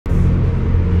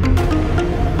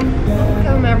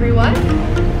everyone.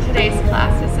 Today's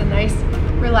class is a nice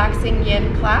relaxing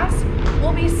yin class.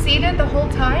 We'll be seated the whole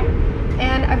time,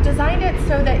 and I've designed it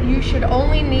so that you should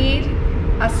only need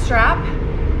a strap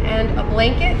and a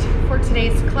blanket for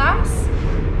today's class.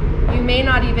 You may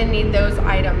not even need those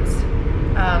items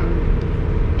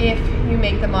if you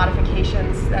make the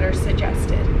modifications that are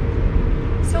suggested.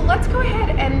 So let's go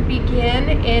ahead and begin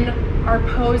in our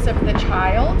pose of the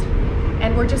child,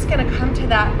 and we're just going to come to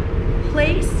that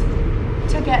place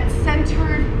to get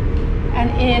centered and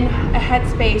in a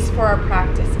headspace for our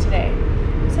practice today.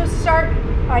 So start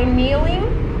by kneeling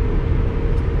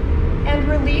and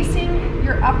releasing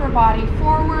your upper body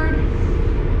forward,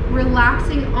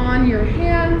 relaxing on your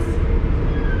hands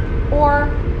or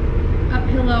a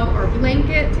pillow or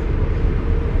blanket.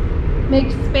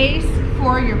 Make space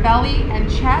for your belly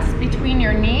and chest between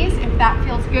your knees if that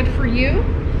feels good for you.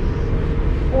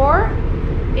 Or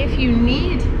if you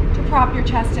need to prop your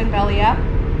chest and belly up,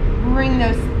 bring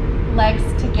those legs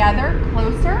together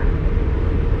closer.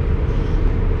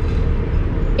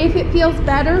 If it feels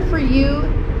better for you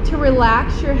to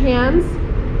relax your hands,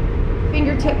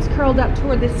 fingertips curled up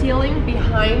toward the ceiling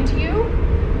behind you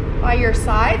by your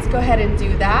sides, go ahead and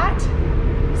do that.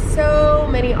 So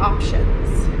many options.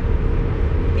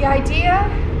 The idea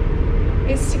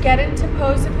is to get into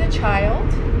pose of the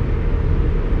child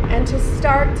and to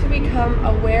start to become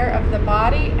aware of the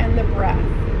body and the breath.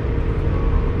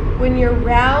 When you're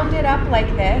rounded up like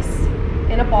this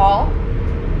in a ball,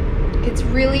 it's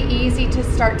really easy to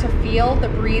start to feel the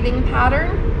breathing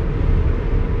pattern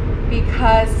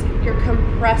because you're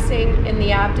compressing in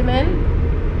the abdomen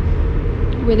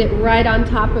with it right on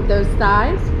top of those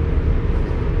thighs.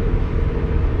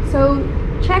 So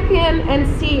check in and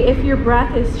see if your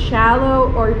breath is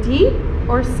shallow or deep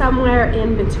or somewhere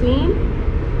in between.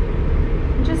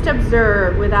 Just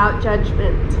observe without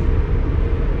judgment.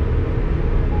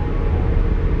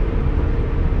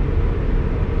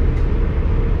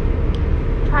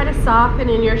 Try to soften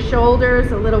in your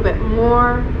shoulders a little bit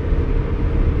more.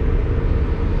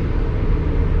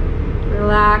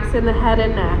 Relax in the head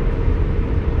and neck.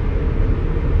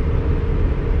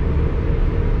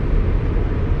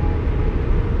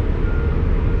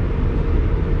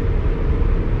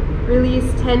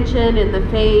 Release tension in the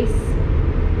face.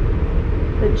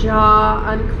 The jaw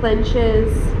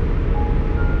unclenches.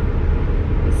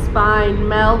 The spine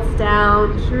melts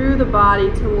down through the body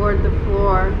toward the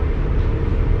floor.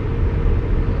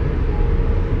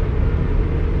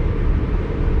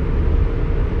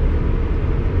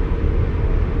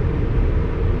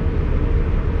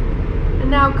 And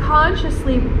now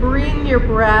consciously bring your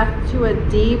breath to a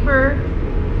deeper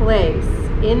place.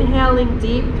 Inhaling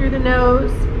deep through the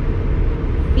nose.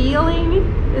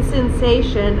 Feeling the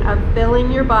sensation of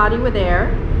filling your body with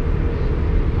air,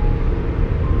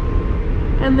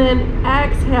 and then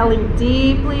exhaling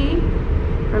deeply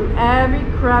from every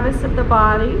crevice of the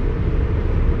body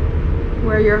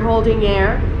where you're holding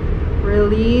air,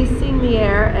 releasing the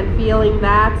air and feeling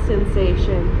that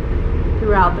sensation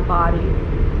throughout the body.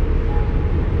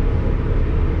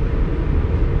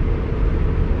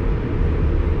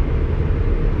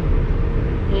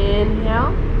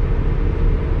 Inhale.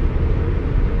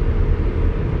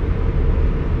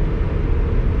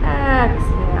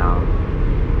 Exhale.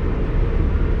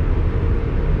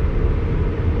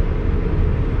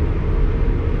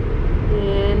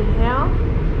 Inhale.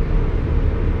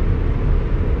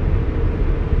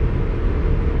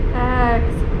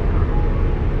 Exhale.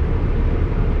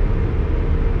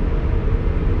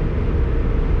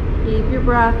 Keep your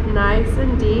breath nice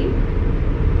and deep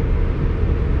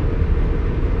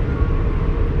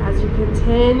as you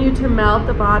continue to melt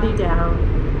the body down.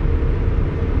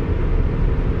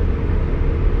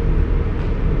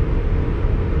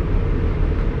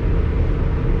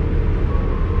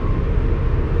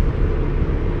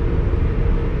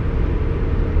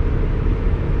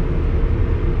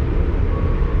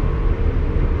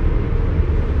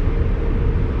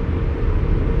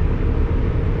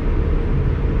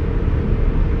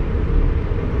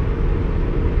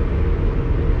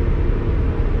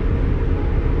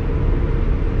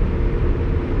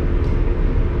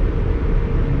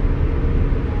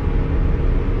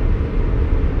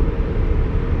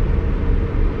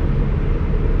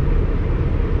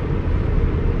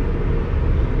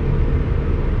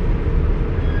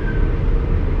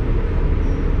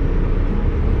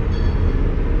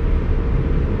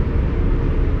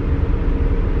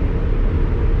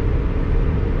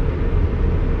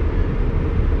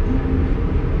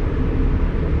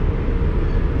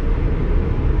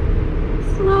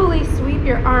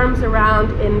 Your arms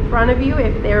around in front of you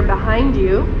if they're behind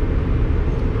you.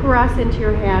 Press into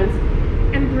your hands.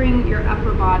 and bring your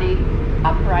upper body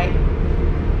upright.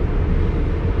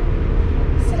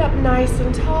 Sit up nice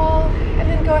and tall, and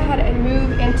then go ahead and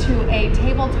move into a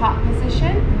tabletop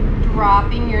position,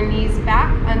 dropping your knees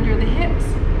back under the hips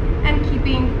and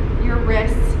keeping your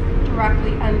wrists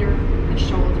directly under the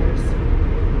shoulders.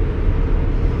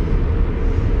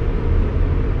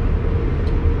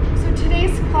 So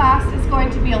today's class is going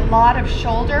to be a lot of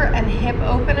shoulder and hip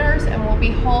openers, and we'll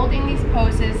be holding these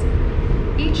poses,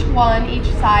 each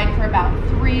side, for about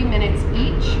 3 minutes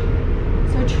each.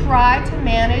 So try to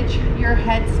manage your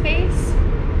head space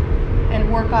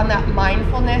and work on that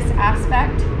mindfulness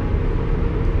aspect,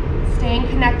 staying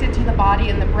connected to the body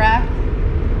and the breath,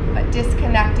 but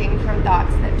disconnecting from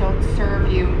thoughts that don't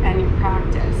serve you and your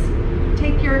practice.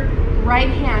 Take your right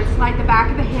hand, slide the back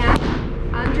of the hand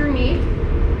underneath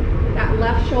that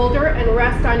left shoulder and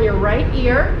rest on your right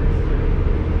ear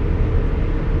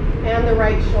and the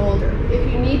right shoulder.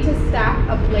 If you need to stack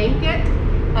a blanket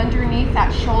underneath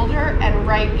that shoulder and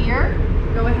right ear,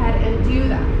 go ahead and do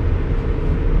that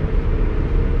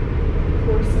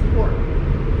for support.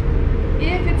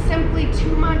 If it's simply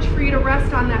too much for you to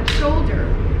rest on that shoulder,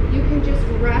 you can just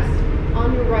rest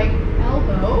on your right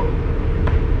elbow,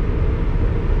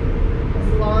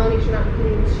 as long as you're not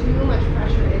putting too much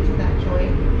pressure into that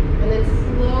joint, and then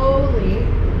slowly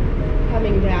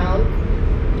coming down,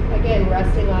 again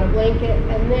resting on a blanket,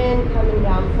 and then coming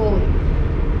down fully.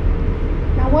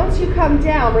 Now once you come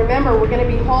down, remember we're going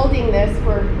to be holding this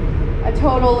for a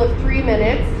total of 3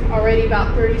 minutes, already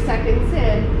about 30 seconds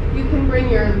in. You can bring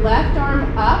your left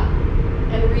arm up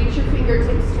and reach your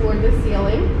fingertips toward the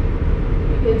ceiling.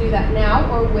 You can do that now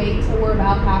or wait till we're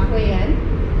about halfway in.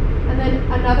 And then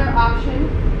another option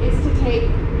is to take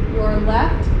your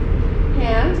left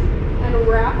hand and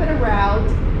wrap it around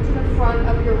to the front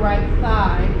of your right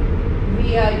thigh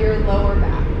via your lower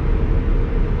back.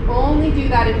 Only do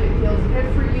that if it feels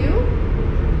good for you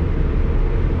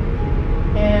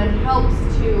and helps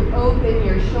to open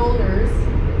your shoulders,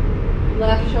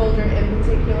 left shoulder in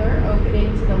particular,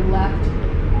 opening to the left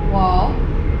wall,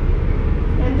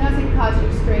 and doesn't cause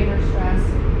you strain or stress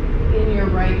in your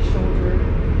right shoulder,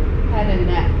 head and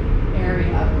neck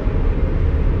area.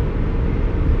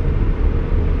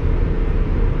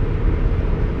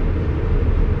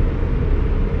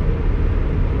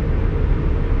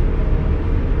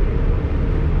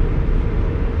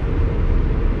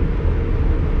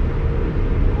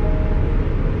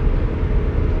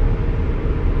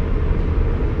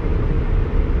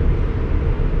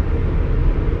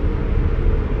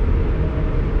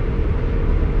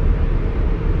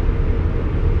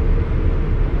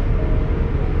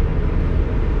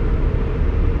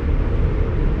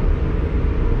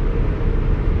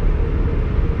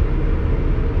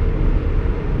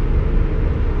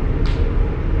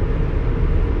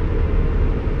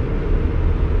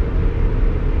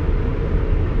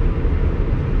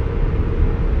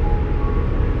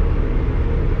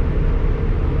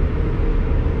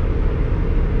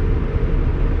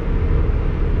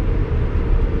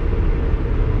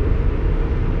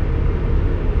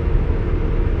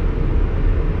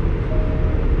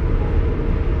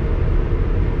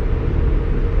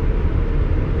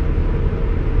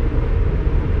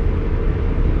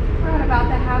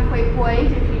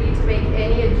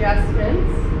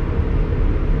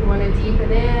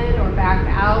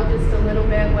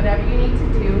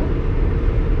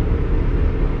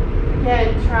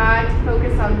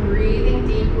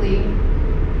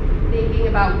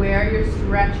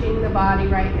 Stretching the body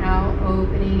right now,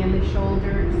 opening in the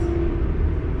shoulders,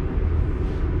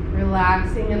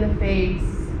 relaxing in the face,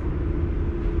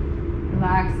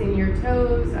 relaxing your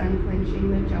toes,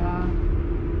 unclenching the jaw.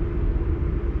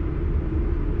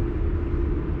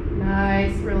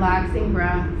 Nice, relaxing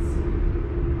breaths.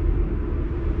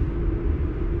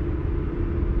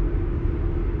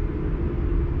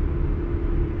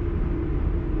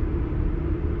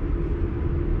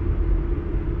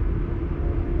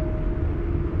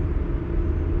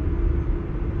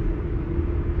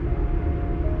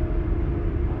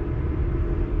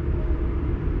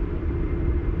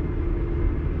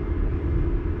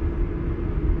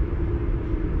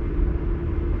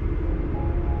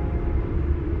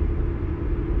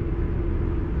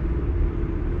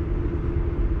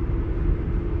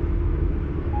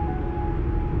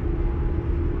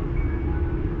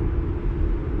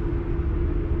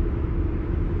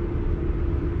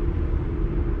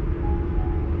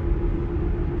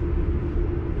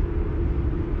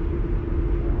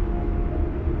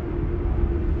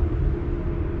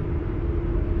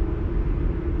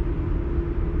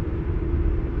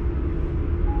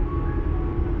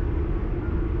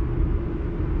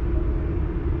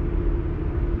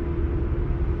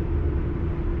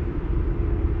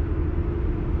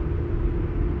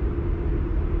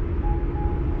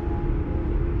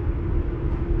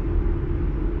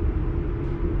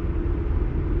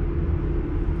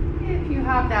 you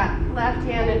have that left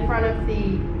hand in front of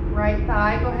the right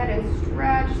thigh, go ahead and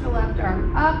stretch the left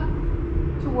arm up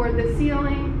toward the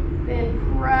ceiling.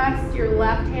 Then press your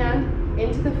left hand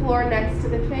into the floor next to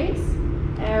the face.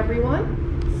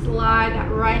 Everyone, slide that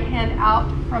right hand out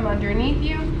from underneath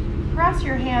you. Press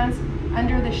your hands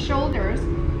under the shoulders.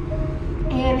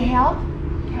 Inhale,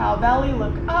 cow belly,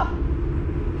 look up.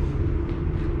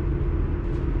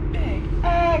 Big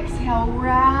exhale,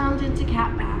 round into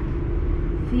cat back.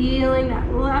 Feeling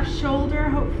that left shoulder,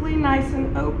 hopefully nice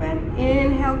and open.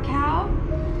 Inhale, cow.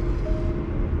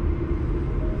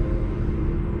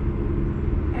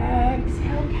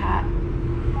 Exhale, cat.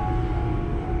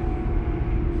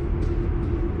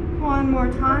 One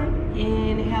more time.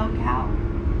 Inhale, cow.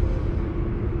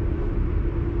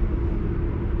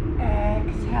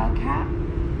 Exhale, cat.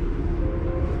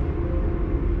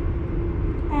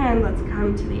 And let's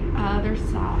come to the other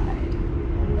side.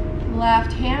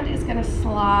 Left hand is going to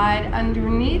slide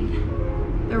underneath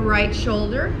the right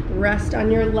shoulder. Rest on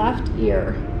your left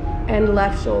ear and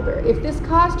left shoulder. If this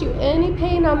caused you any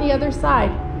pain on the other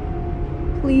side,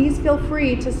 please feel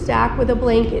free to stack with a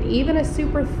blanket, even a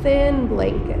super thin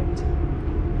blanket.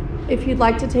 If you'd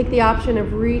like to take the option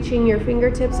of reaching your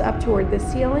fingertips up toward the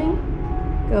ceiling,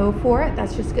 go for it.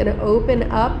 That's just going to open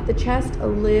up the chest a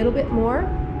little bit more.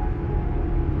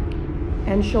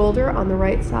 And shoulder on the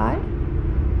right side.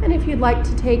 And if you'd like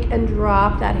to take and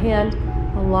drop that hand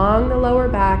along the lower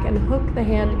back and hook the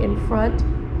hand in front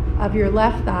of your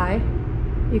left thigh,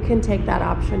 you can take that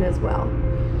option as well.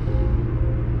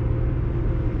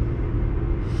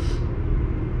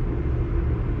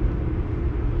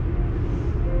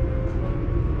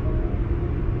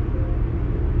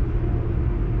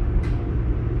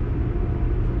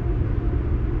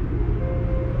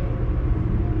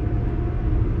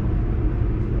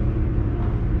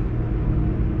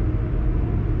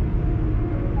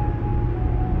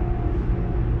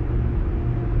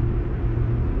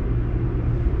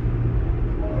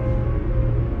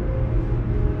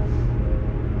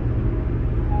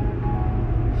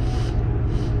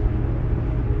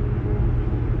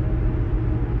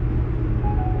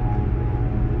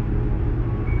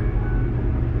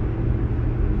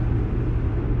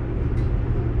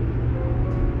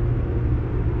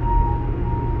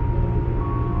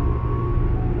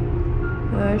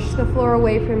 Push the floor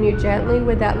away from you gently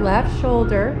with that left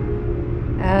shoulder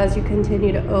as you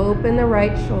continue to open the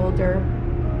right shoulder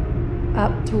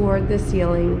up toward the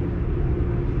ceiling.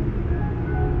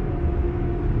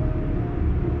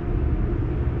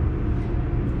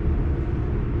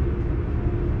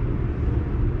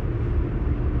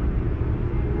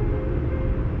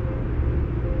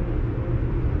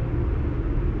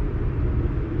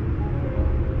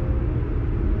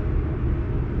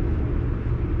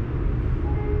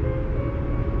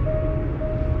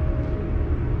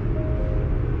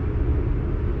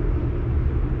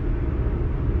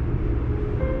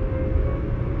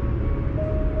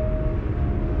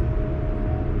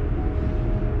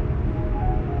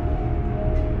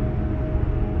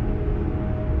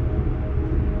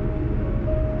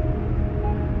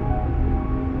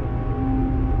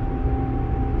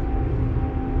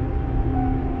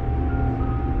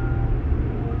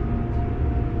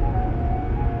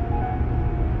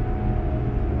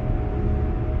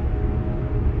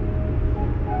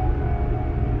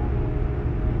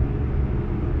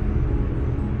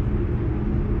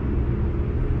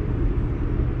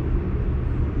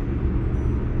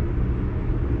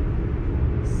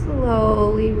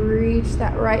 Slowly reach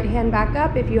that right hand back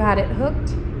up if you had it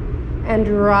hooked and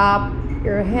drop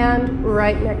your hand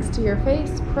right next to your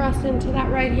face. Press into that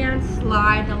right hand,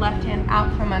 slide the left hand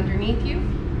out from underneath you.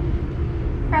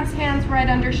 Press hands right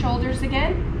under shoulders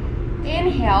again.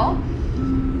 Inhale,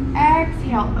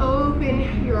 exhale,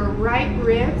 open your right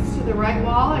ribs to the right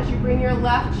wall as you bring your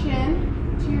left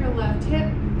chin to your left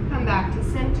hip. Come back to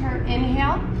center,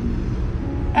 inhale.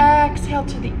 Exhale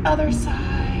to the other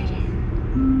side.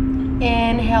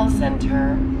 Inhale,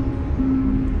 center.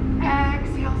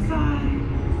 Exhale, side.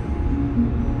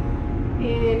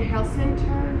 Inhale,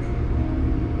 center.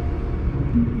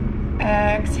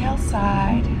 Exhale,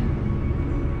 side.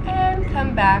 And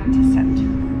come back to center.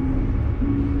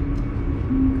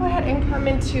 Go ahead and come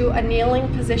into a kneeling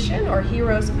position or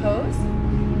hero's pose.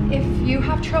 If you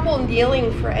have trouble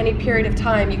kneeling for any period of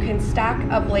time, you can stack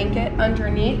a blanket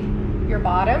underneath your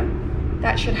bottom.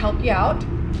 That should help you out.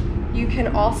 You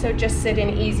can also just sit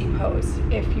in easy pose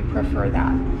if you prefer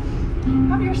that.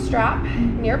 Have your strap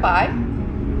nearby.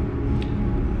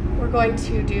 We're going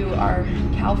to do our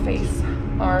cow face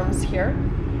arms here.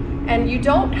 And you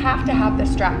don't have to have the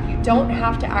strap. You don't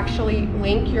have to actually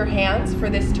link your hands for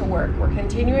this to work. We're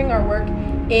continuing our work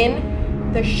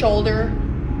in the shoulder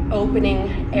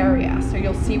opening area. So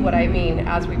you'll see what I mean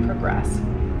as we progress.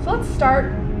 So let's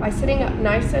start by sitting up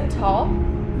nice and tall.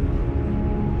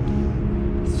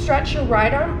 Stretch your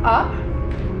right arm up.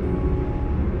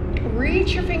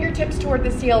 Reach your fingertips toward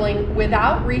the ceiling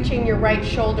without reaching your right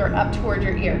shoulder up toward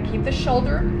your ear. Keep the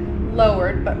shoulder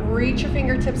lowered, but reach your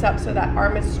fingertips up so that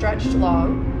arm is stretched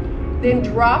long. Then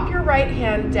drop your right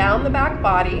hand down the back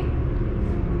body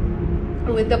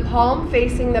with the palm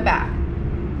facing the back.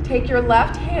 Take your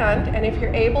left hand, and if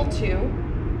you're able to,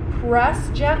 press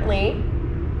gently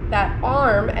that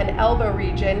arm and elbow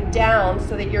region down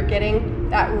so that you're getting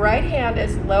that right hand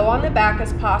as low on the back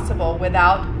as possible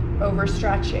without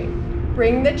overstretching.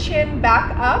 Bring the chin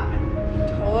back up,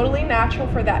 totally natural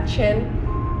for that chin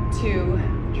to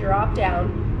drop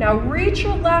down. Now reach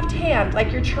your left hand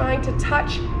like you're trying to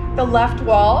touch the left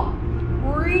wall.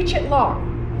 Reach it long.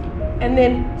 And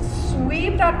then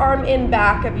sweep that arm in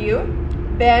back of you.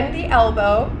 Bend the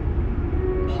elbow.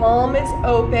 Palm is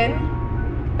open.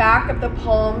 Back of the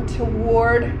palm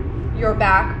toward your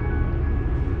back.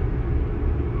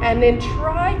 And then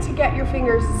try to get your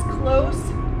fingers as close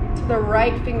to the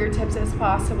right fingertips as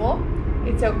possible.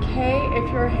 It's okay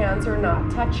if your hands are not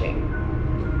touching.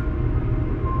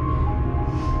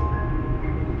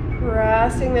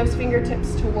 Pressing those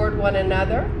fingertips toward one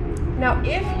another. Now,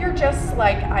 if you're just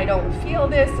like, I don't feel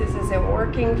this isn't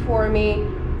working for me,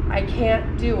 I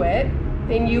can't do it,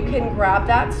 then you can grab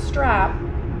that strap,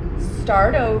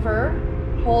 start over,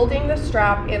 holding the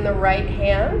strap in the right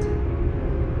hand,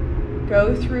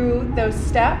 go through those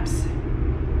steps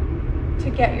to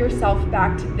get yourself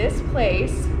back to this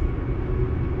place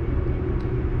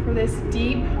for this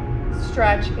deep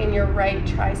stretch in your right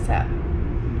tricep.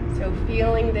 So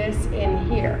feeling this in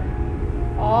here.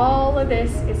 All of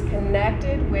this is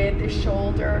connected with the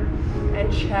shoulder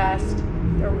and chest,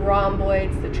 the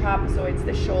rhomboids, the trapezoids,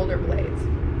 the shoulder blades.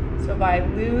 So by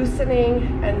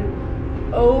loosening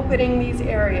and opening these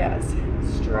areas,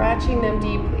 stretching them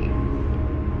deeply,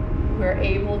 we're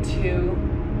able to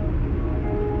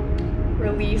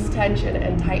release tension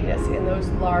and tightness in those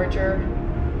larger,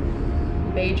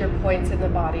 major points in the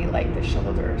body like the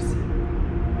shoulders.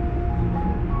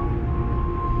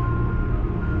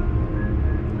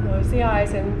 Close the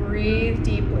eyes and breathe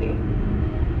deeply.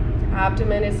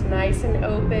 Abdomen is nice and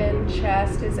open,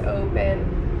 chest is open.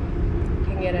 You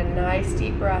can get a nice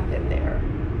deep breath in there.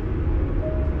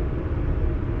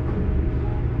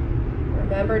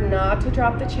 Remember not to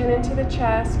drop the chin into the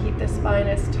chest. Keep the spine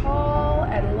as tall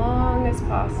and long as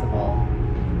possible.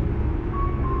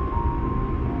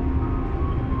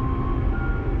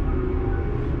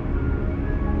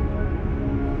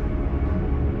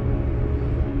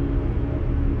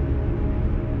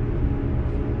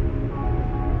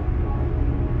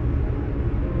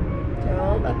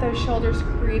 Don't let those shoulders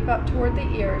creep up toward the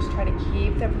ears. Try to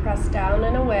keep them pressed down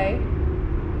and away.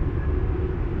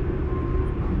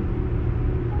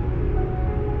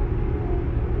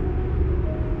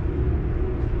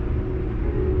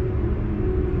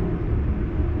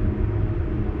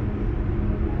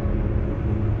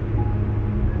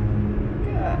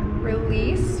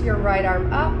 Release your right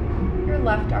arm up, your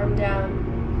left arm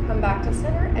down. Come back to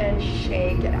center and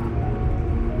shake it out.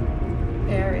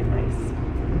 Very nice.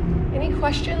 Any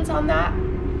questions on that?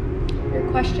 Your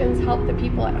questions help the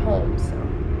people at home, so.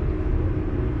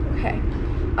 Okay.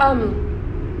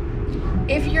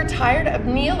 If you're tired of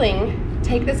kneeling,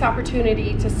 take this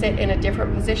opportunity to sit in a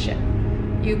different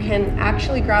position. You can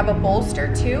actually grab a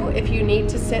bolster too if you need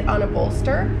to sit on a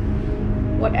bolster.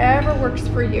 Whatever works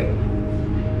for you,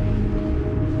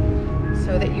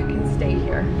 so that you can stay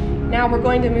here. Now we're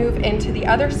going to move into the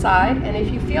other side, and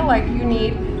if you feel like you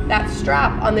need that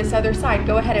strap on this other side,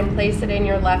 go ahead and place it in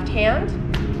your left hand.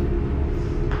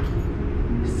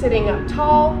 Sitting up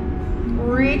tall,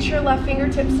 reach your left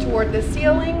fingertips toward the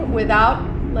ceiling without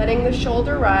letting the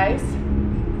shoulder rise.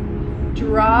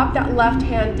 Drop that left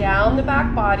hand down the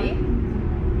back body.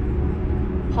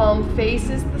 Palm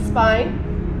faces the spine.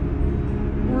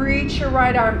 Reach your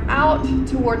right arm out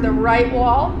toward the right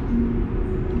wall.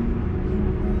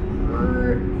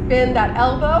 Bend that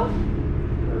elbow,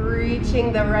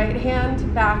 reaching the right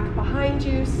hand back behind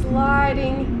you,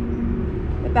 sliding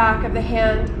the back of the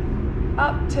hand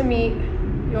up to meet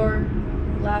your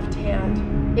left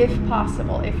hand, if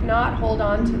possible. If not, hold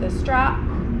on to the strap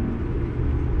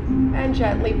and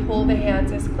gently pull the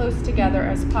hands as close together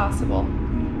as possible.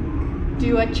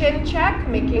 Do a chin check,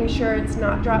 making sure it's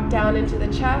not dropped down into the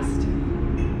chest.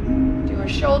 Do a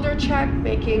shoulder check,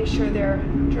 making sure they're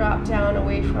dropped down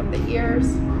away from the ears.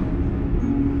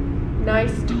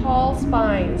 Nice tall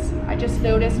spines. I just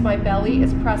noticed my belly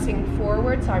is pressing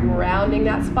forward, so I'm rounding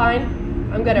that spine.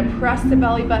 I'm going to press the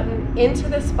belly button into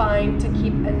the spine to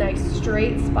keep a nice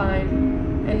straight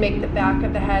spine and make the back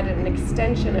of the head an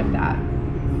extension of that.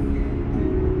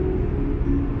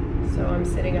 So I'm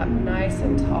sitting up nice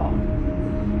and tall.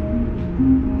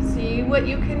 See what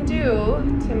you can do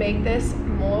to make this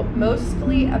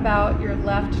mostly about your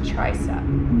left tricep.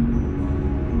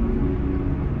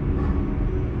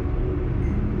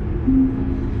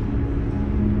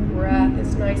 Breath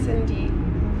is nice and deep.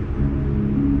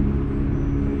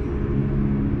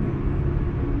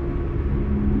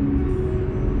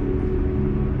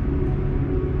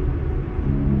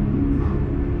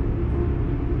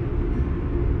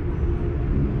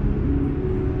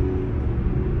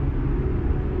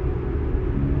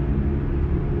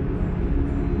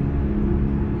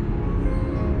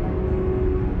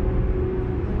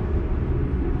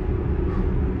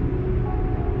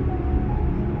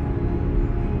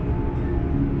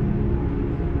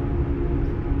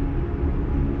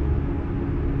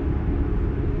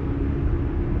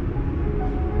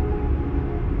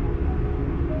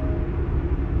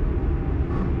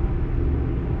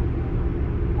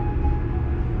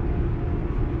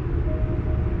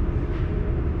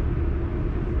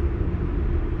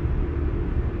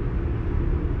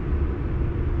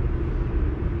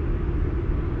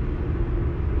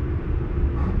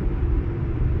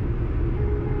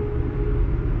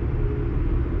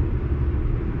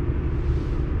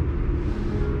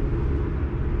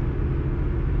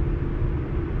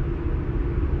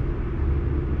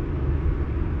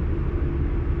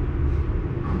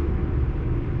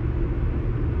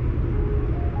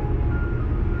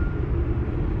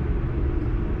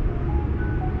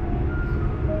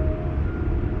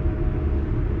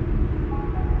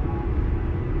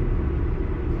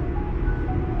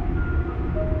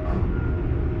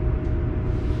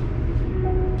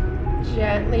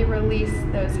 Gently release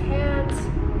those hands,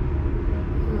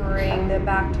 bring them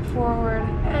back to forward,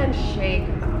 and shake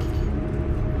them out.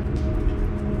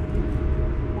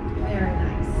 Very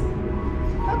nice.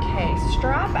 Okay,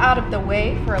 strap out of the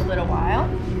way for a little while.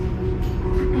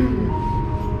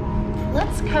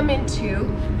 Let's come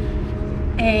into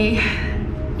a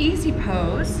easy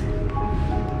pose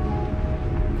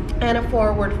and a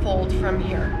forward fold from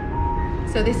here.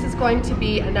 So this is going to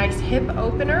be a nice hip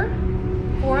opener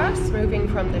for us, moving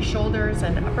from the shoulders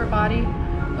and upper body,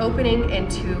 opening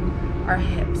into our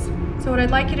hips. So what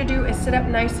I'd like you to do is sit up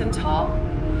nice and tall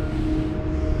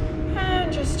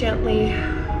and just gently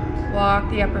walk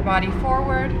the upper body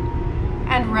forward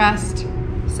and rest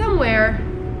somewhere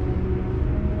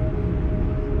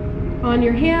on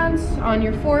your hands, on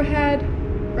your forehead,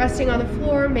 resting on the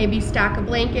floor, maybe stack a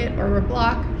blanket or a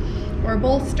block or a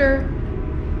bolster,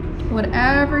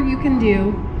 whatever you can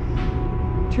do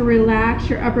to relax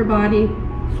your upper body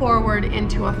forward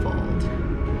into a fold.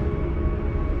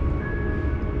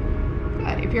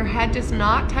 Good. If your head does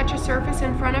not touch a surface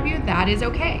in front of you, that is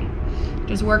okay.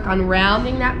 Just work on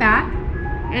rounding that back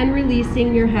and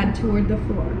releasing your head toward the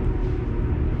floor.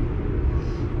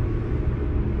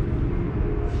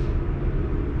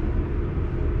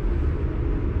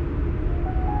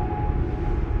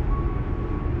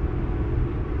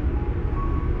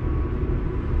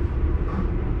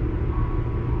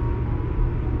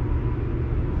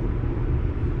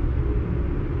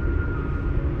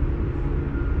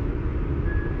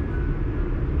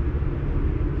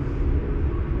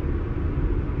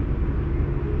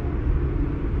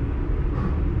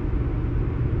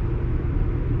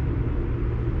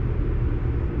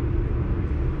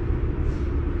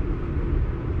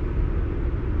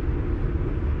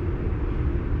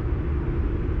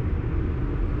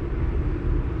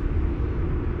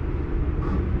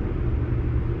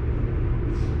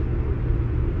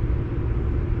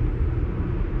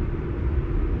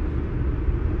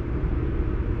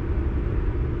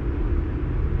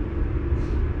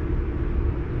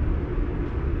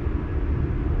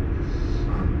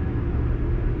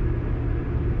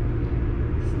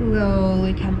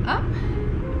 Slowly come up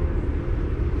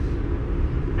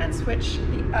and switch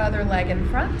the other leg in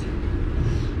front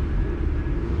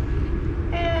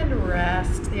and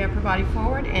rest the upper body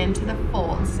forward into the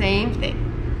fold. Same thing.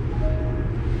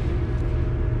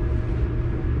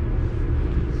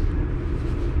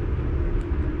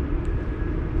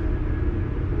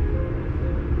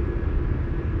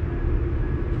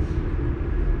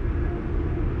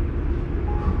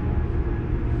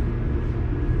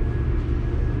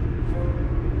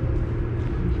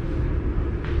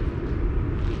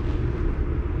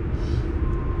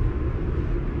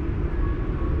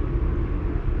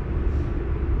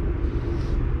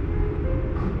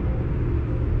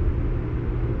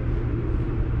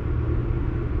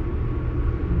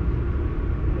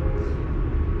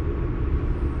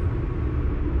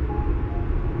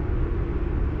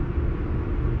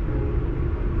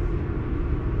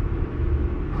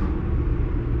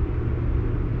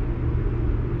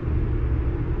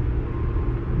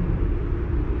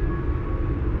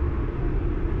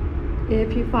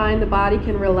 If you find the body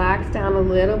can relax down a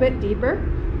little bit deeper,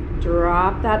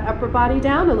 drop that upper body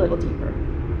down a little deeper.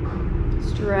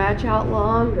 Stretch out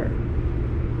longer.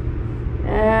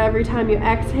 Every time you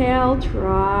exhale,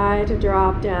 try to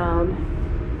drop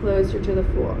down closer to the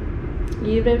floor,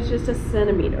 even if it's just a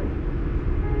centimeter.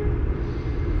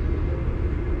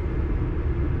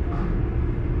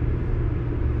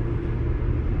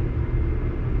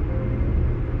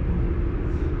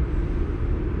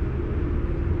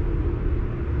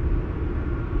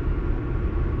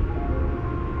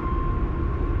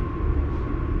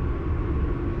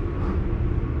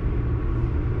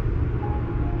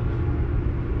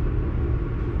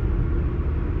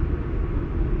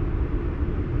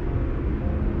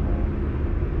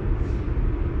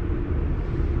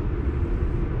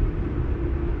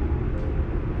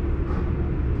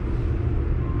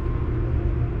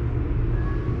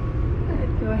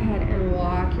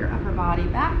 Body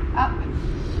back up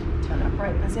to an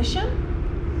upright position.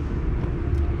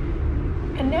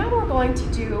 And now we're going to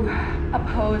do a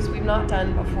pose we've not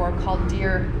done before called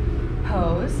deer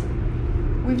pose.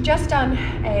 We've just done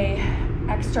a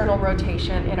external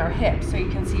rotation in our hips, so you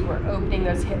can see we're opening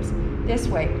those hips this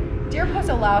way. Deer pose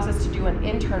allows us to do an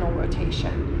internal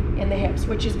rotation in the hips,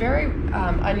 which is very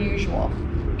unusual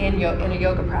in a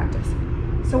yoga practice.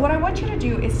 So what I want you to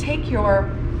do is take you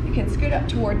can scoot up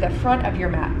toward the front of your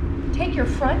mat. Take your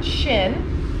front shin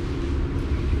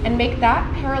and make that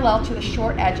parallel to the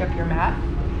short edge of your mat.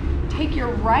 Take your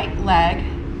right leg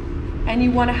and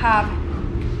you want to have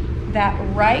that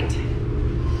right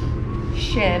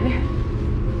shin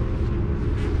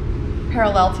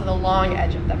parallel to the long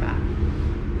edge of the mat.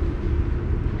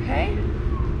 Okay?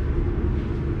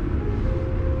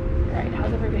 All right,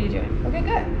 how's everybody doing? Okay,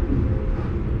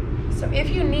 good. So if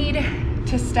you need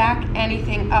to stack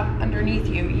anything up underneath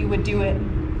you, you would do it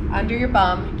under your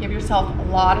bum. Give yourself a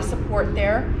lot of support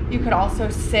there. You could also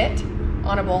sit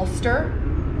on a bolster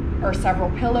or several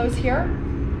pillows here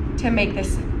to make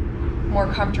this more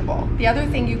comfortable. The other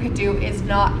thing you could do is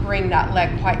not bring that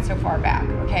leg quite so far back,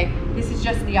 okay? This is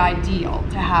just the ideal,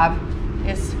 to have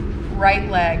this right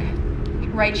leg,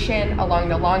 right shin along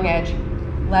the long edge,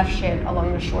 left shin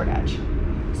along the short edge.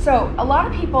 So a lot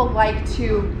of people like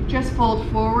to just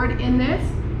fold forward in this,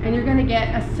 and you're gonna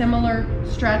get a similar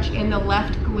stretch in the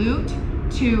left glute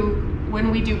to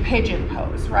when we do pigeon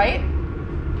pose, right?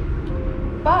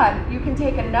 But you can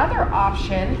take another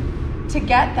option to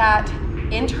get that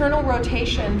internal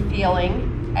rotation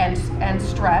feeling and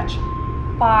stretch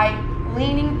by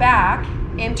leaning back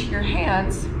into your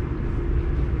hands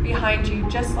behind you,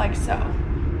 just like so.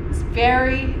 It's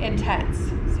very intense,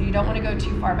 so you don't wanna go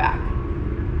too far back,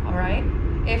 all right?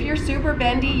 If you're super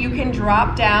bendy, you can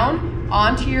drop down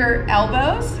onto your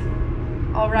elbows,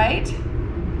 all right,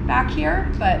 back here,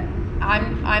 but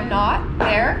I'm not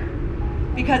there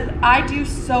because I do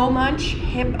so much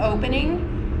hip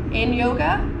opening in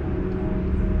yoga.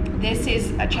 This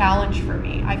is a challenge for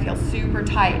me. I feel super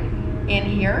tight in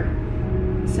here,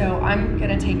 so I'm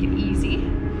gonna take it easy.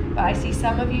 But I see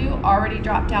some of you already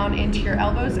drop down into your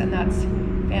elbows, and that's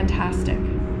fantastic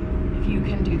if you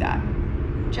can do that.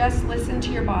 Just listen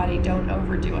to your body, don't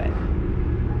overdo it.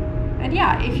 And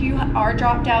yeah, if you are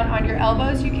dropped down on your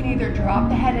elbows, you can either drop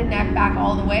the head and neck back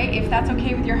all the way, if that's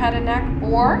okay with your head and neck,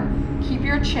 or keep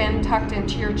your chin tucked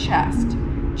into your chest.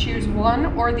 Choose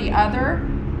one or the other,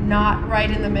 not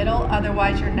right in the middle,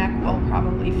 otherwise your neck will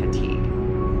probably fatigue.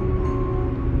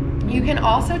 You can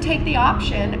also take the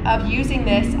option of using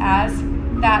this as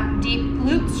that deep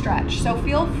glute stretch. So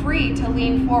feel free to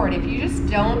lean forward. If you just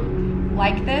don't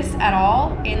like this at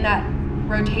all in that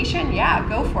rotation, yeah,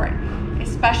 go for it.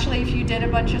 Especially if you did a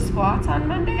bunch of squats on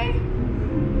Monday,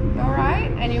 all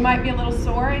right? And you might be a little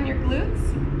sore in your glutes.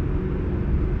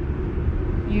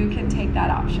 You can take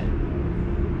that option.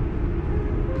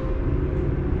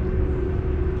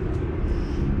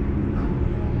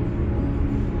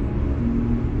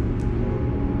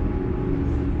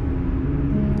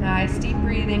 Nice deep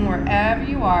breathing wherever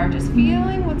you are, just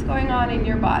feeling what's going on in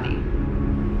your body.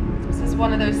 This is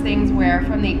one of those things where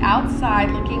from the outside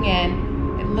looking in,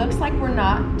 it looks like we're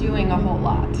not doing a whole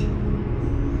lot,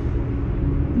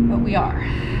 but we are.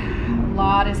 A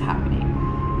lot is happening.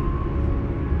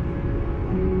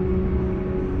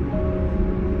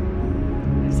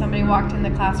 If somebody walked in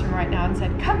the classroom right now and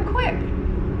said, "Come quick,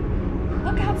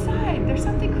 look outside, there's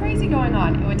something crazy going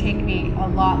on," it would take me a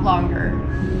lot longer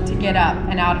to get up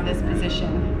and out of this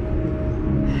position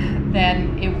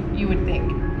than you would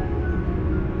think,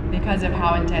 because of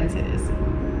how intense it is.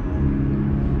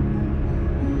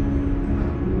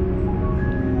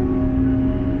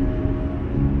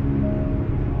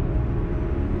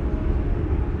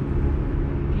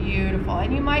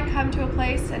 come to a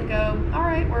place and go, all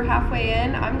right, we're halfway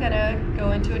in, I'm gonna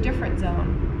go into a different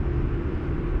zone.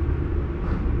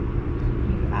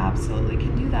 You absolutely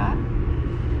can do that.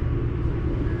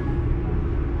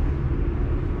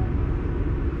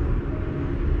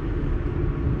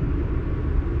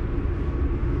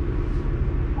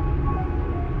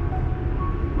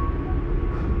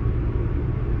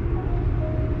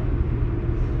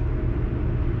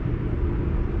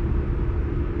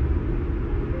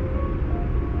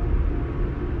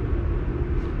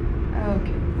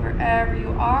 Wherever you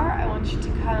are, I want you to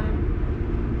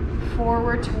come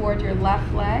forward toward your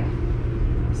left leg.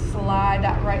 Slide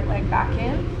that right leg back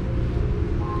in.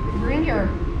 Bring your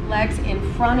legs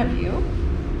in front of you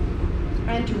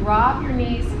and drop your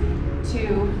knees to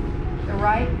the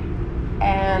right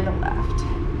and the left.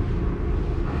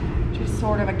 Just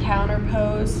sort of a counter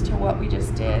pose to what we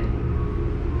just did.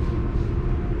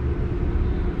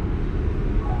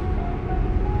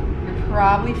 You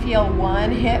probably feel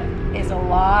one hip is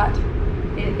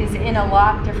in a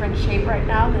lot different shape right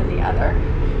now than the other,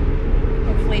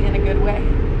 hopefully in a good way.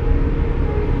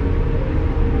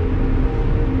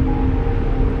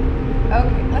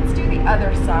 Okay, let's do the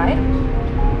other side.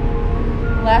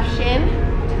 Left shin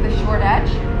to the short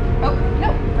edge. Oh,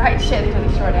 no, right shin to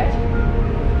the short edge.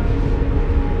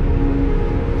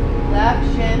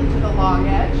 Left shin to the long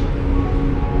edge.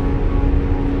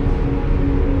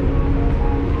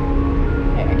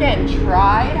 Again,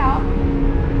 try it out.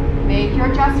 Make your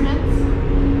adjustments.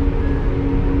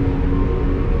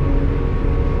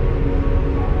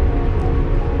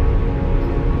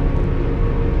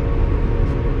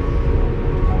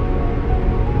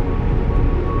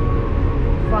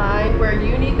 Find where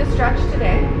you need the stretch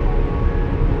today.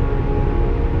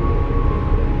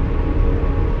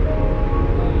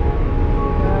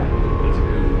 That's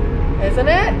good. Isn't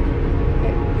it?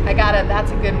 I got it.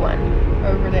 That's a good one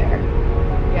over there.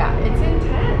 Yeah, it's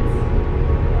intense.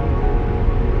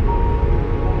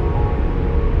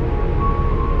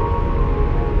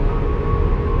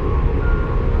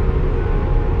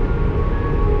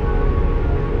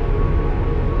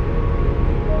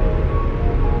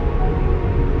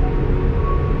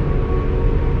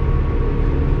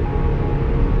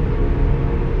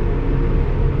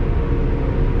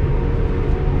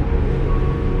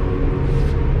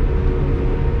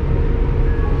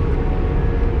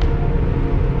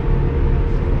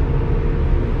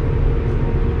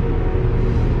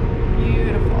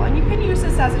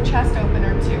 As a chest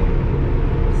opener too.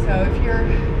 So if you're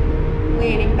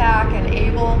leaning back and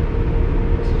able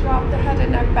to drop the head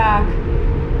and neck back,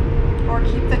 or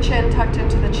keep the chin tucked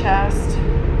into the chest,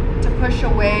 to push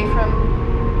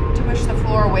the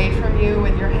floor away from you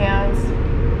with your hands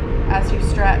as you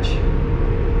stretch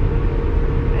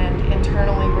and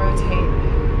internally rotate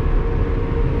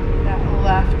that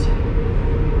left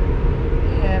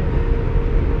hip,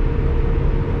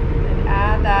 and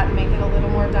add that and make it a little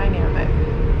more dynamic.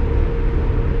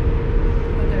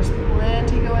 There's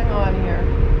plenty going on here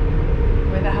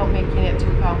without making it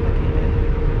too complicated.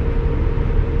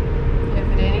 If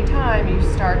at any time you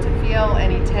start to feel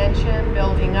any tension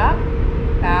building up,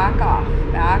 back off,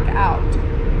 back out.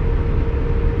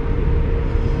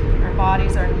 Our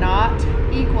bodies are not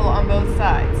equal on both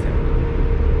sides. So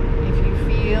if you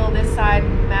feel this side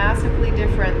massively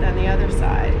different than the other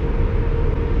side,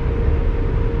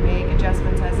 make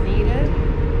adjustments as needed,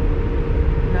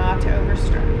 not to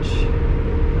overstretch.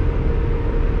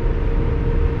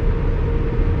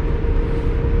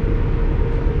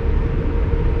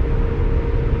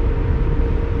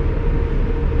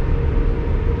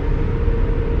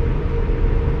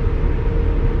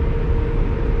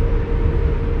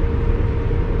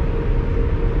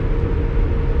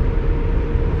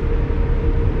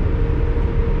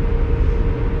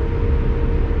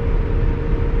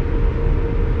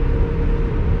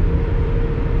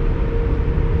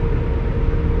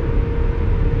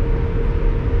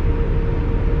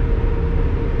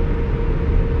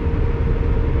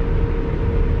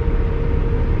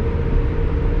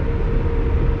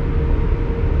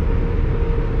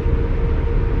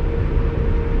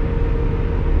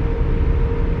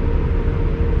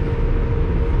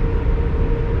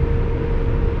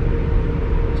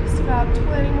 About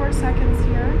 20 more seconds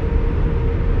here.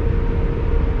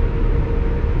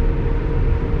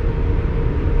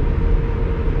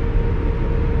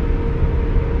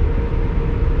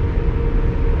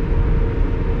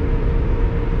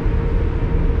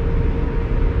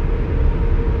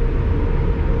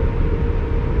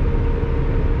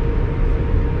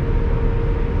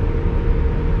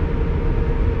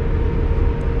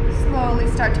 Slowly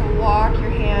start to walk your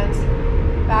hands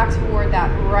back toward that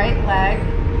right leg.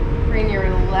 Bring your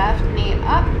left knee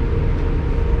up.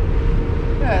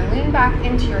 Good. Lean back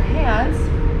into your hands.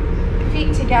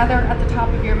 Feet together at the top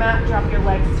of your mat. Drop your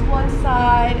legs to one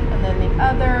side and then the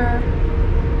other.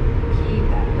 Keep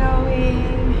that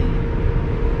going.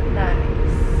 Nice.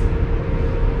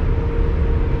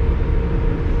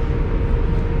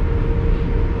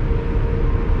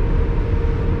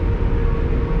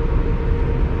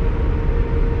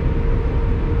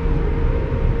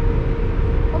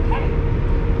 Okay.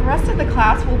 The rest of the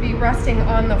class will be resting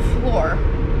on the floor.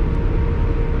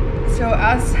 So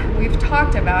as we've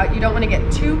talked about, you don't want to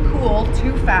get too cool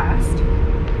too fast.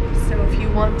 So if you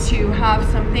want to have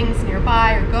some things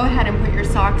nearby, or go ahead and put your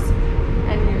socks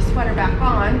and your sweater back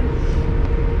on,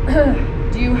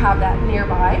 do have that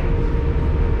nearby.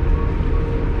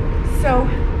 So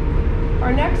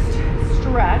our next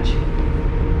stretch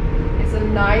is a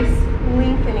nice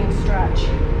lengthening stretch,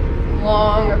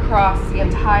 long across the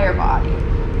entire body.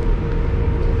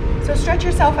 So stretch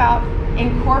yourself out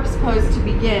in corpse pose to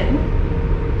begin.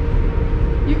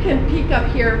 You can peek up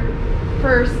here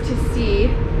first to see,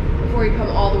 before you come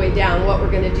all the way down, what we're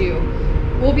going to do.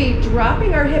 We'll be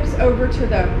dropping our hips over to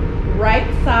the right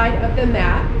side of the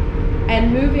mat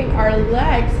and moving our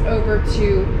legs over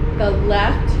to the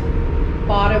left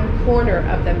bottom corner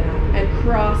of the mat and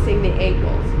crossing the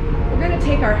ankles. We're going to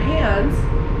take our hands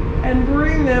and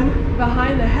bring them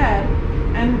behind the head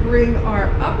and bring our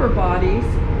upper bodies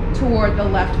toward the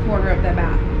left corner of the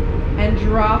mat and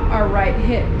drop our right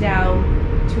hip down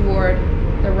toward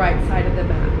the right side of the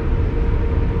mat.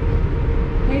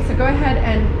 Okay, so go ahead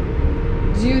and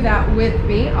do that with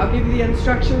me. I'll give you the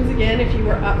instructions again if you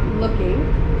were up looking.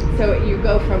 So you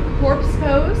go from corpse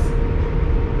pose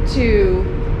to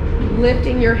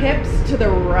lifting your hips to the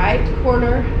right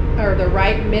corner or the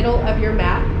right middle of your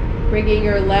mat, bringing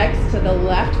your legs to the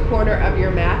left corner of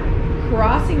your mat,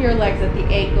 crossing your legs at the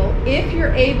ankle if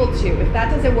you're able to. If that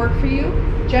doesn't work for you,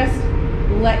 just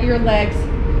let your legs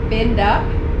bend up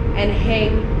and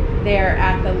hang there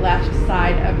at the left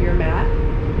side of your mat.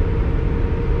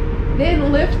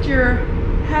 Then lift your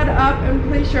head up and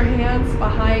place your hands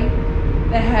behind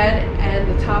the head and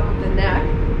the top of the neck,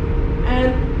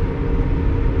 and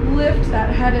lift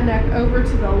that head and neck over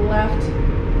to the left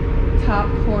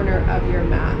top corner of your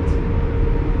mat.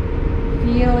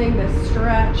 Feeling the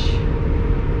stretch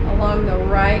along the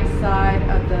right side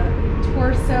of the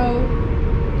torso,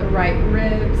 the right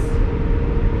ribs,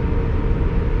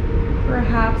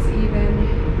 perhaps even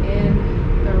in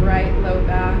the right low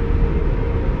back,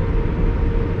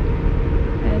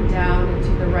 and down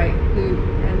into the right glute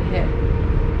and hip.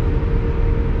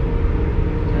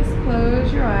 Just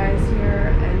close your eyes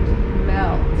here and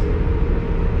melt.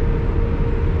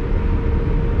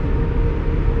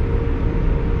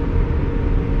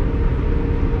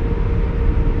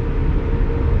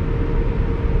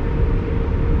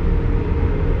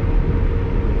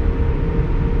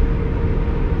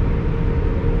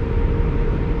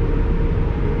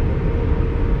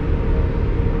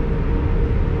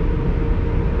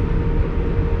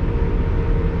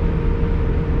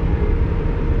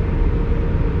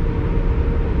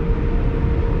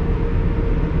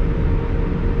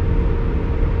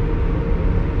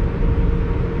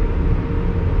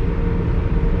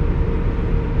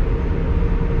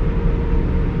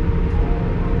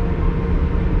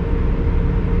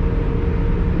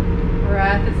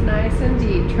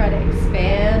 Try to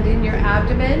expand in your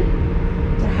abdomen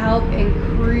to help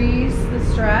increase the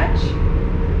stretch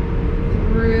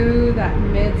through that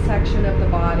midsection of the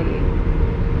body.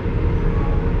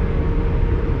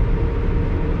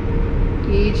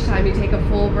 Each time you take a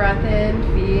full breath in,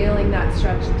 feeling that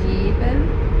stretch deepen,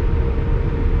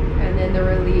 and then the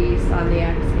release on the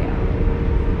exhale.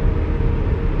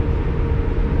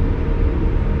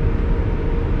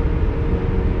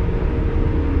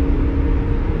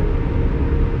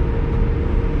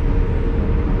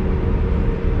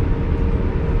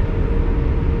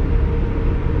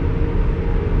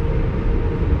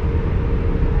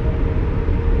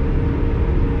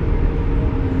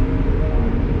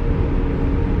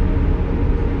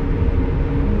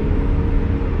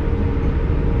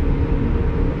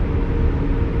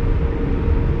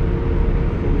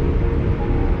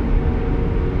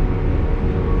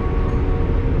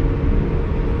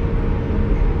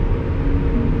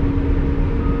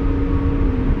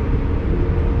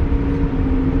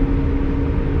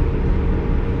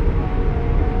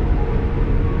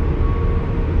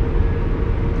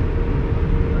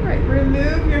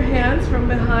 From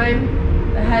behind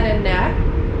the head and neck.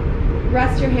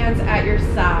 Rest your hands at your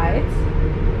sides.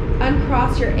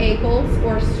 Uncross your ankles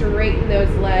or straighten those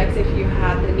legs if you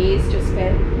have the knees just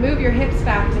bent. Move your hips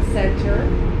back to center.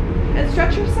 And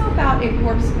stretch yourself out in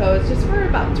corpse pose just for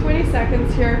about 20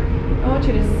 seconds here. I want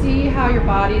you to see how your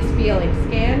body is feeling.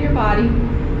 Scan your body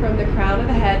from the crown of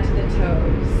the head to the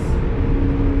toes.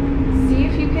 See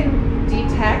if you can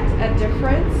detect a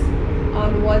difference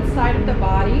on one side of the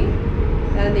body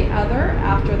than the other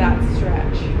after that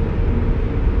stretch.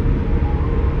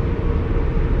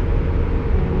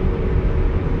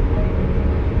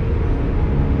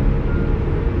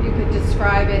 You could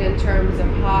describe it in terms of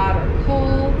hot or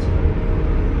cold,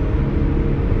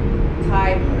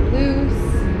 tight or loose,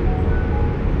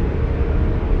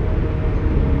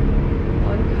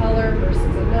 one color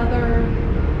versus another,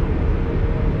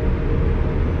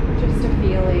 just a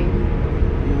feeling.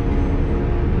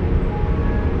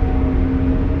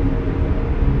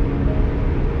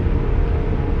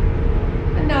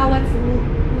 And now let's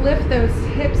lift those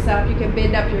hips up. You can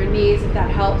bend up your knees if that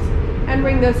helps, and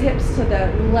bring those hips to the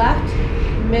left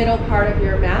middle part of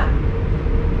your mat.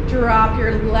 Drop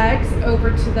your legs over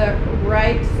to the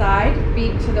right side,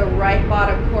 feet to the right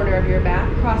bottom corner of your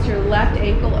mat. Cross your left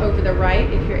ankle over the right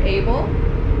if you're able.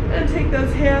 And take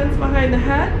those hands behind the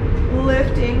head,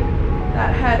 lifting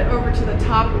that head over to the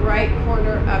top right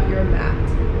corner of your mat.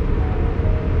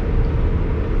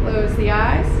 Close the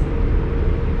eyes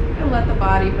and let the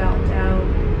body melt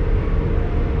down.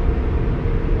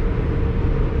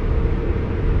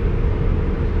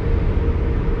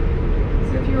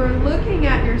 If you were looking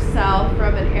at yourself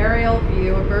from an aerial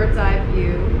view, a bird's eye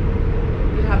view,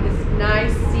 you'd have this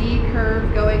nice C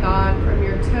curve going on from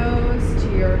your toes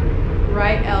to your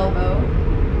right elbow.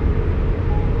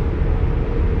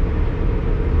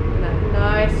 And that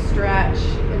nice stretch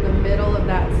in the middle of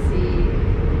that C.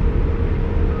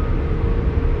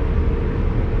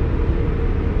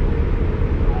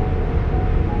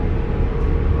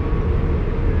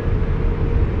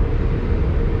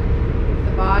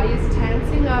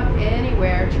 Up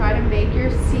anywhere, try to make your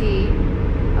C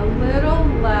a little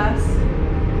less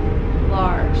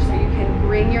large so you can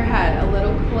bring your head a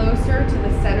little closer to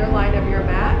the center line of your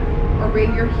mat, or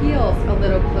bring your heels a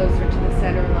little closer to the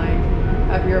center line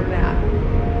of your mat.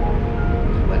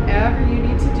 Whatever you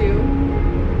need to do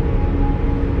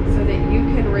so that you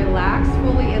can relax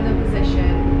fully in the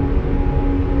position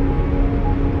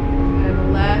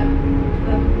and let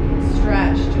the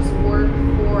stretch just work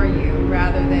for you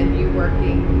rather than you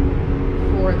working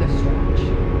for the stretch.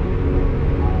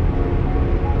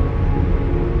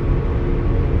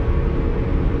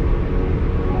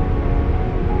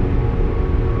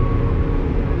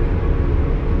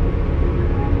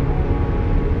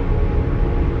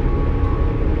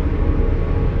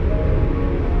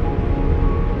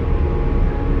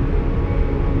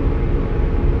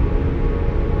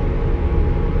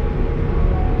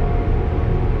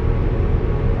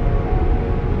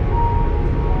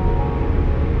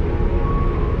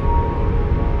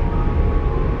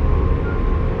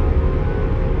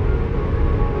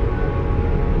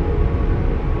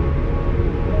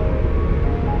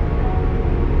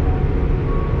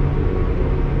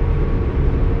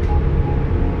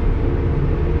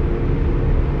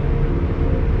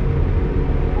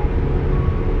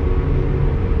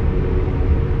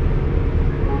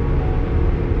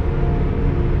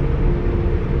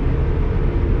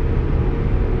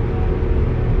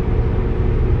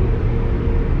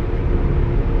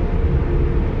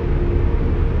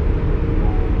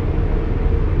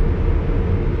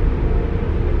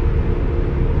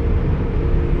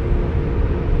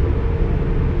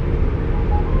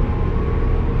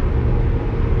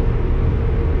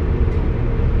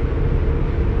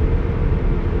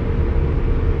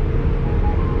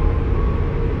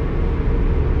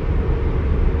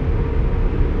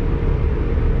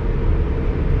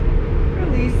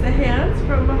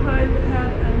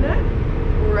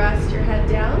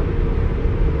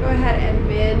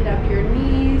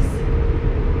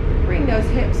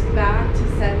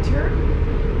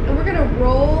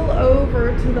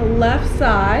 To the left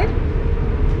side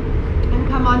and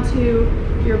come onto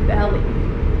your belly.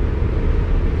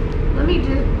 Let me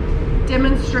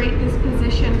demonstrate this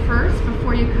position first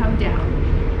before you come down.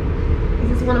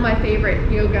 This is one of my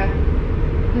favorite yoga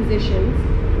positions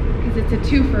because it's a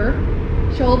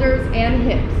twofer, shoulders and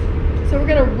hips. So we're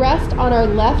going to rest on our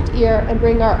left ear and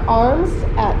bring our arms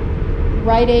at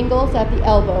right angles at the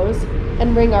elbows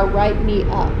and bring our right knee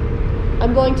up.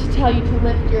 I'm going to tell you to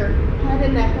lift your head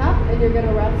and neck up, and you're going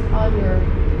to rest on your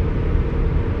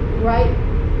right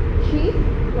cheek,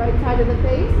 right side of the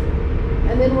face,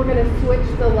 and then we're going to switch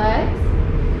the legs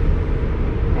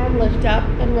and lift up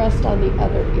and rest on the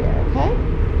other ear, okay?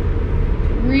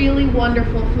 Really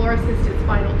wonderful floor-assisted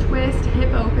spinal twist,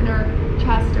 hip opener,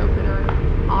 chest opener,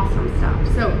 awesome stuff.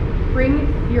 So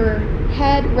Bring your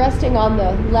head resting on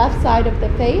the left side of the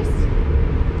face.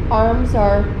 Arms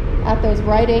are at those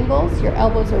right angles. Your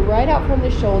elbows are right out from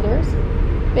the shoulders.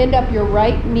 Bend up your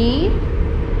right knee.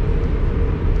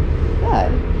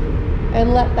 Good.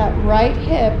 And let that right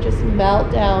hip just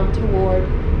melt down toward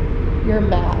your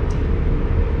mat.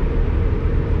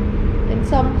 In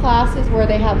some classes where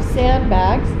they have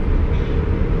sandbags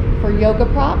for yoga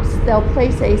props, they'll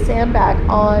place a sandbag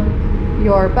on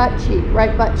your butt cheek,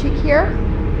 right butt cheek here,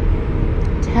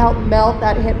 to help melt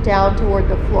that hip down toward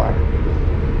the floor.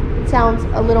 It sounds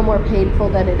a little more painful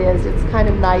than it is. It's kind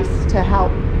of nice to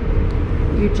help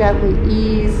you gently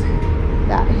ease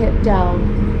that hip down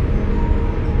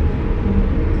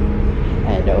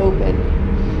and open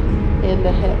in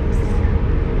the hips.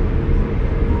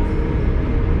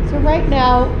 So right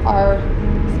now our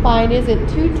spine isn't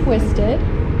too twisted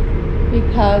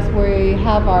because we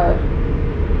have our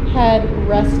head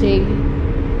resting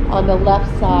on the left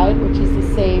side, which is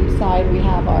the same side we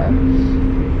have our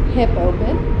hip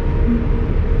open.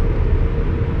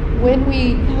 When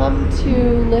we come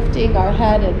to lifting our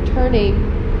head and turning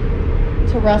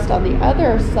to rest on the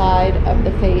other side of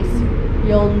the face,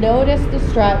 you'll notice the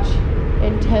stretch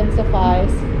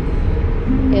intensifies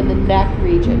in the neck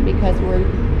region because we're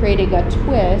creating a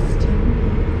twist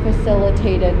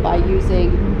facilitated by using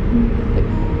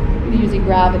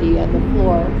gravity and the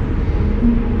floor.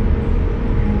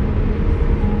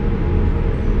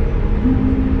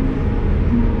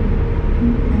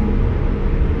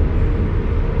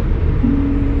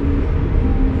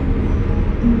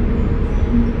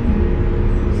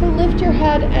 So lift your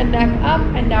head and neck up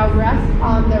and now rest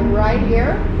on the right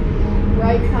ear,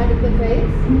 right side of the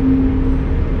face.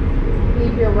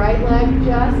 Keep your right leg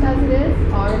just as it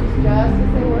is, arms just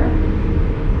as they were.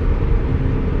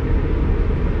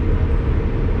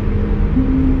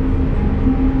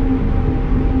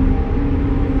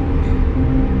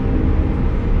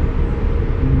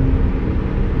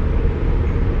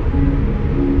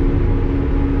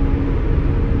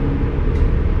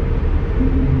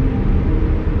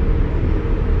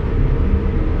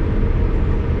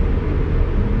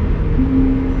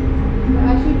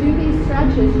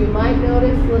 You might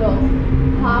notice little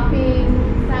popping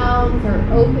sounds or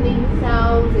opening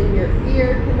sounds in your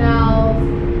ear canals,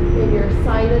 in your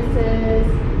sinuses,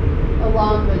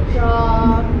 along the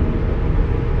jaw.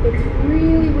 It's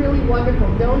really, really wonderful.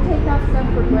 Don't take that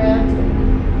stuff for granted.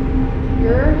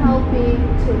 You're helping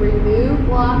to remove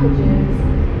blockages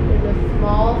in the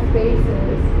small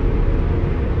spaces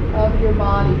of your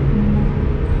body.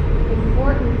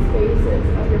 Important spaces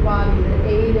of your body that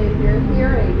aid in your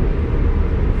hearing,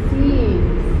 seeing,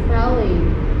 smelling,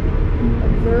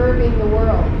 observing the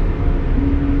world.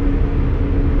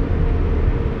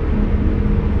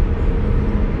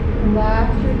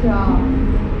 Relax your jaw.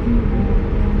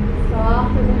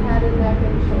 Soften the head and neck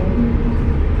and shoulders.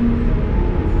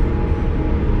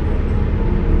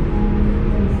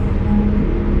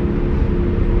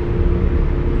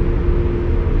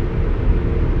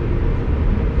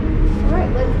 All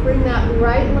right, let's bring that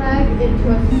right leg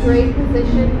into a straight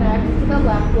position next to the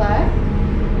left leg.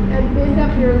 And bend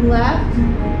up your left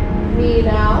knee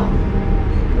now,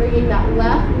 bringing that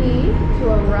left knee to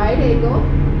a right angle.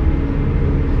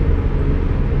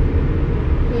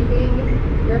 Keeping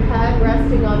your head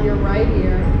resting on your right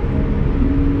ear.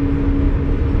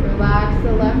 Relax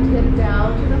the left hip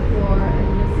down to the floor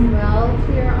and just melt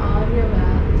here on your mat.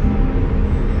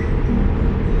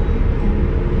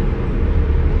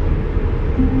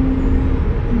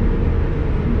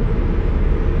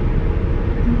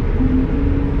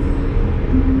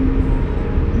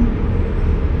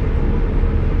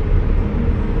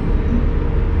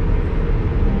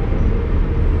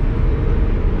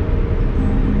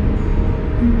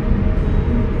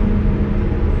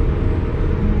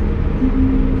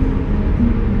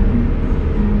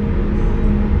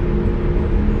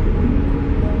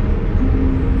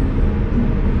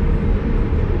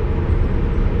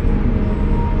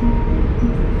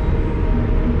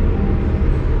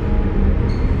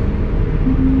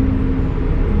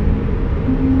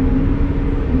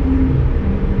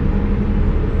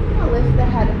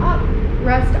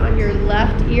 Rest on your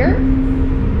left ear.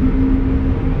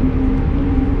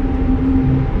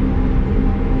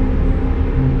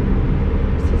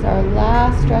 This is our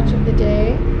last stretch of the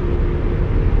day.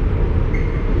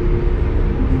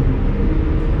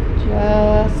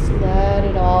 Just let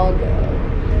it all go.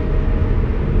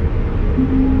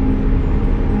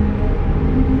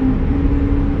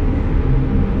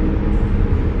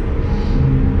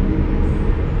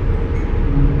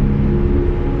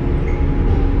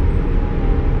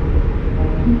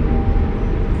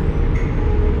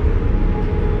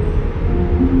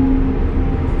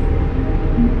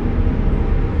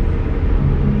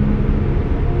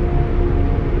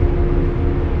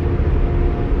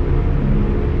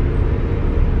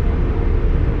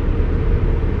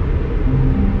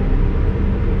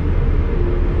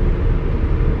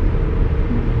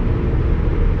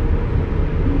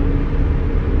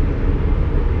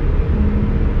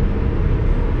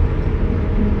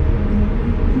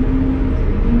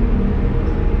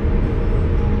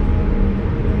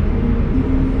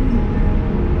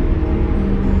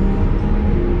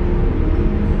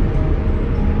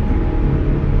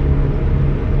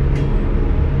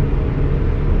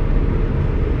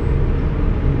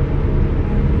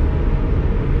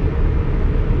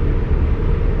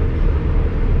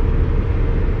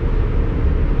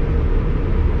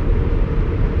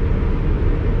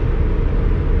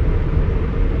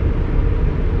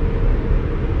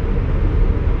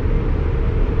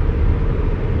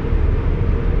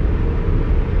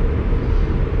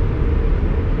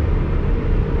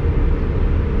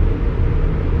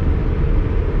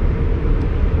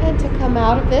 to come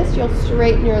out of this, you'll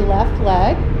straighten your left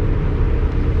leg.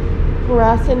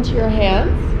 Press into your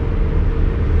hands.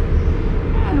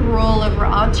 And roll over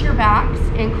onto your backs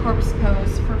in corpse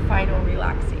pose for final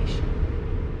relaxation.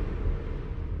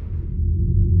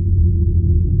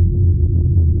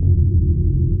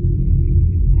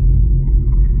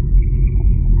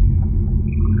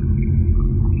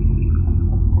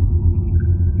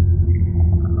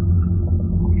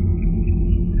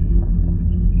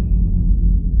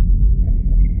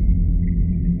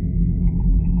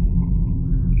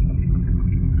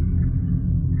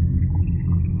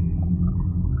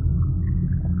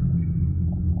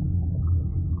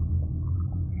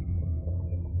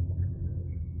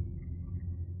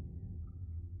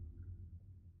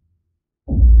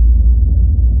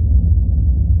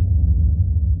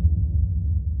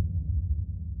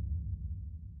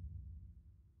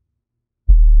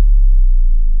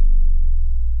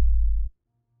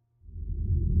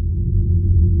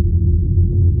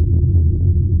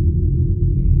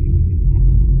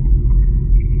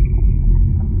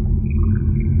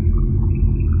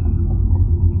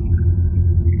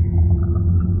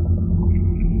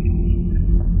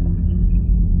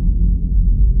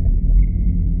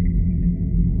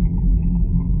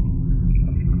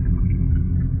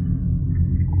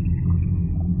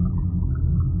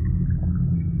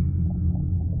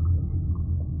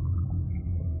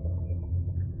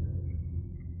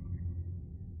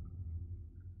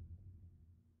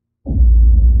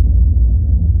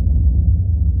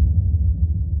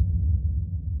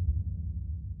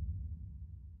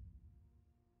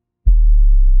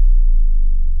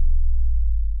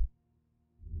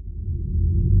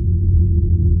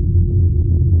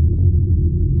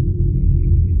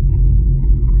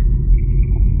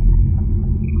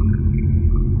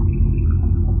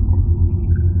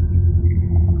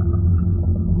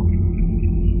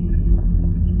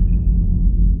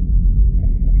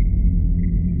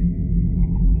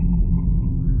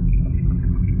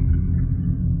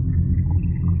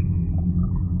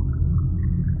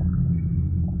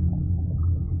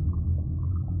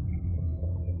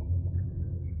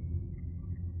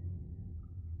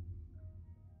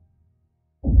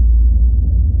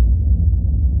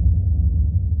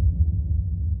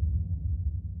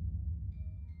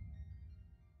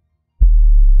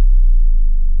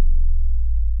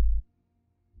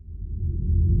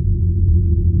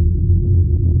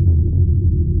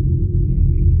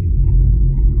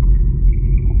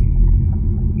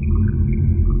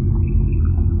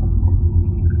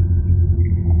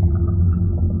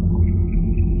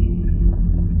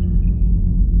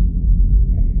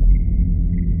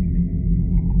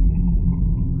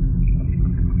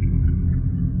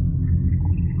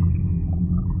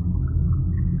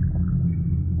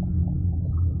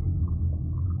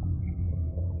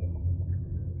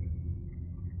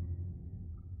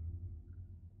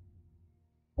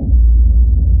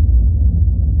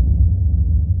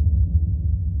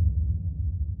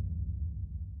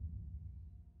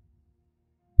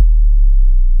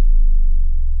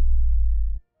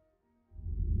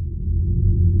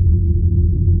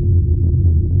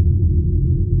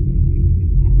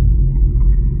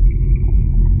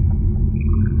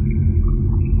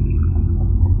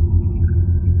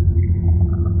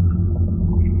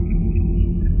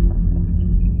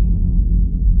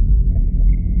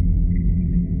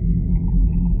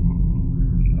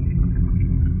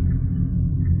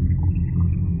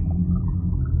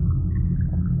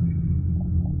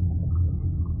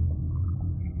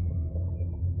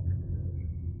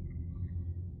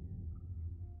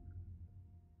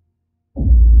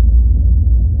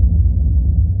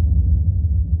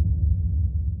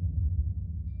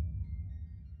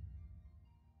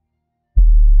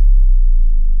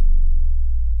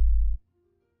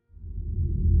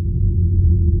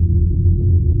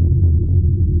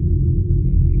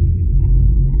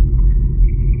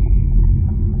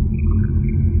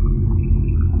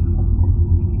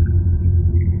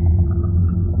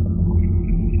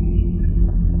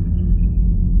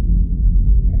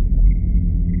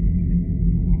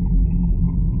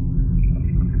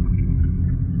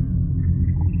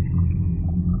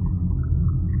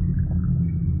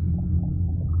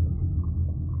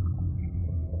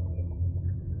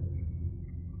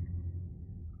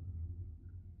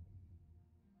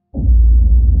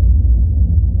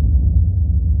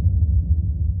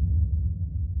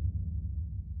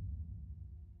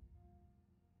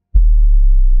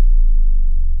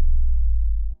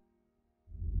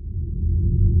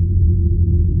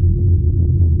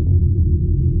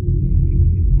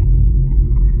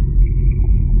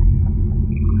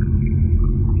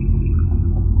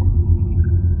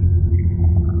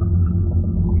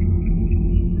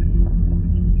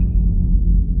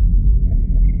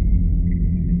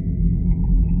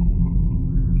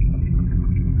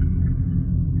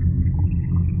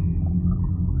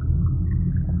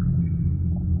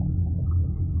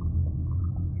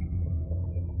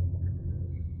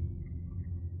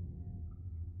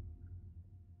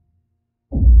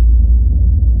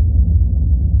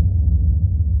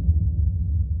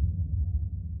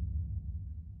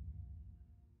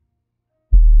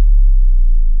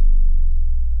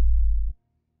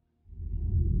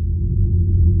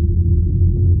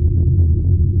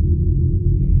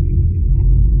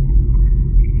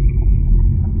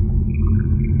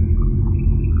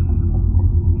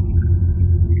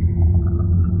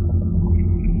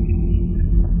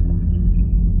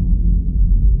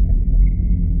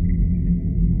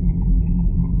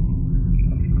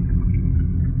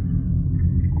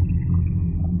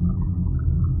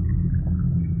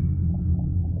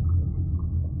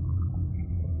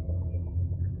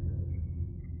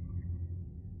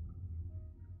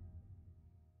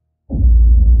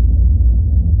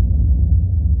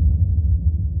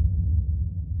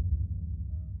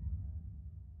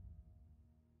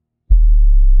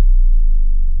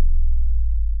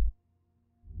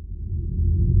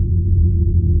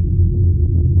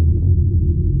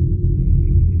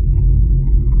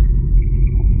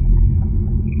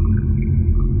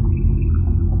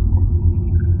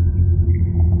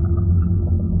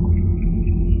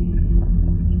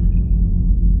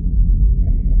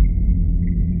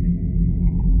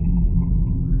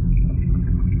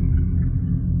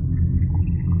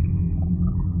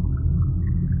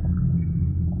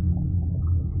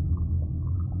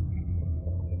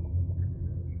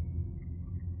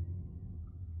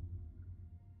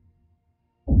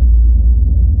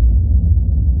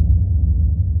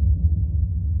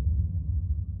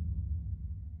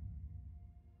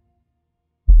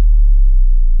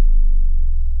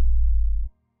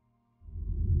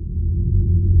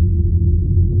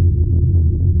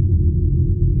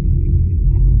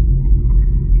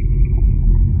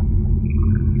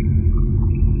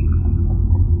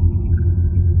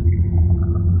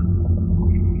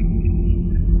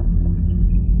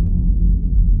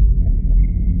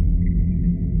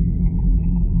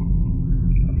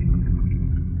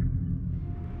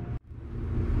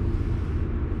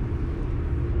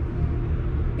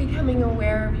 Becoming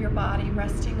aware of your body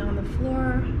resting on the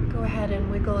floor, go ahead and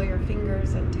wiggle your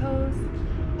fingers and toes.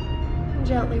 And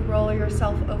gently roll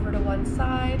yourself over to one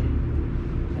side.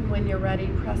 And when you're ready,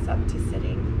 press up to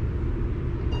sitting.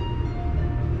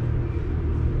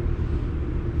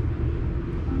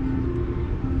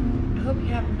 I hope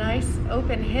you have nice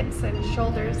open hips and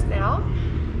shoulders now.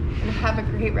 And have a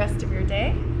great rest of your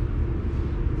day.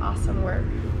 Awesome work.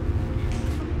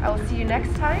 I will see you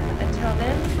next time. Until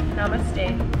then,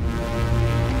 namaste.